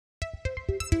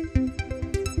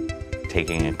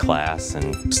taking a class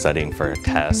and studying for a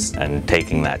test and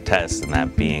taking that test and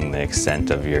that being the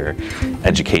extent of your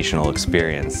educational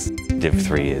experience. Div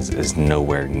III is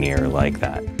nowhere near like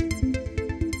that.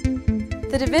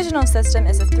 The Divisional System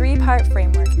is a three-part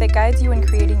framework that guides you in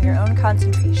creating your own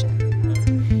concentration.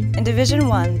 In Division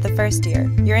I, the first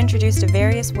year, you're introduced to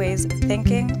various ways of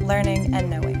thinking, learning, and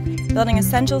knowing, building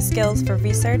essential skills for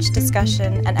research,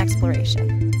 discussion, and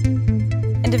exploration.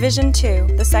 In Division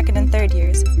II, the second and third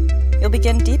years, you'll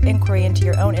begin deep inquiry into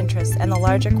your own interests and the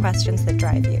larger questions that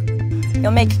drive you.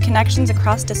 You'll make connections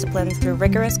across disciplines through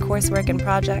rigorous coursework and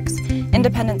projects,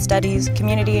 independent studies,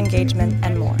 community engagement,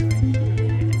 and more.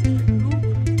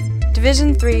 Division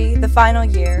III, the final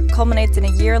year, culminates in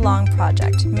a year-long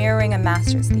project mirroring a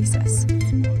master's thesis.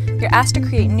 You're asked to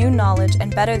create new knowledge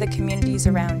and better the communities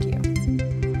around you.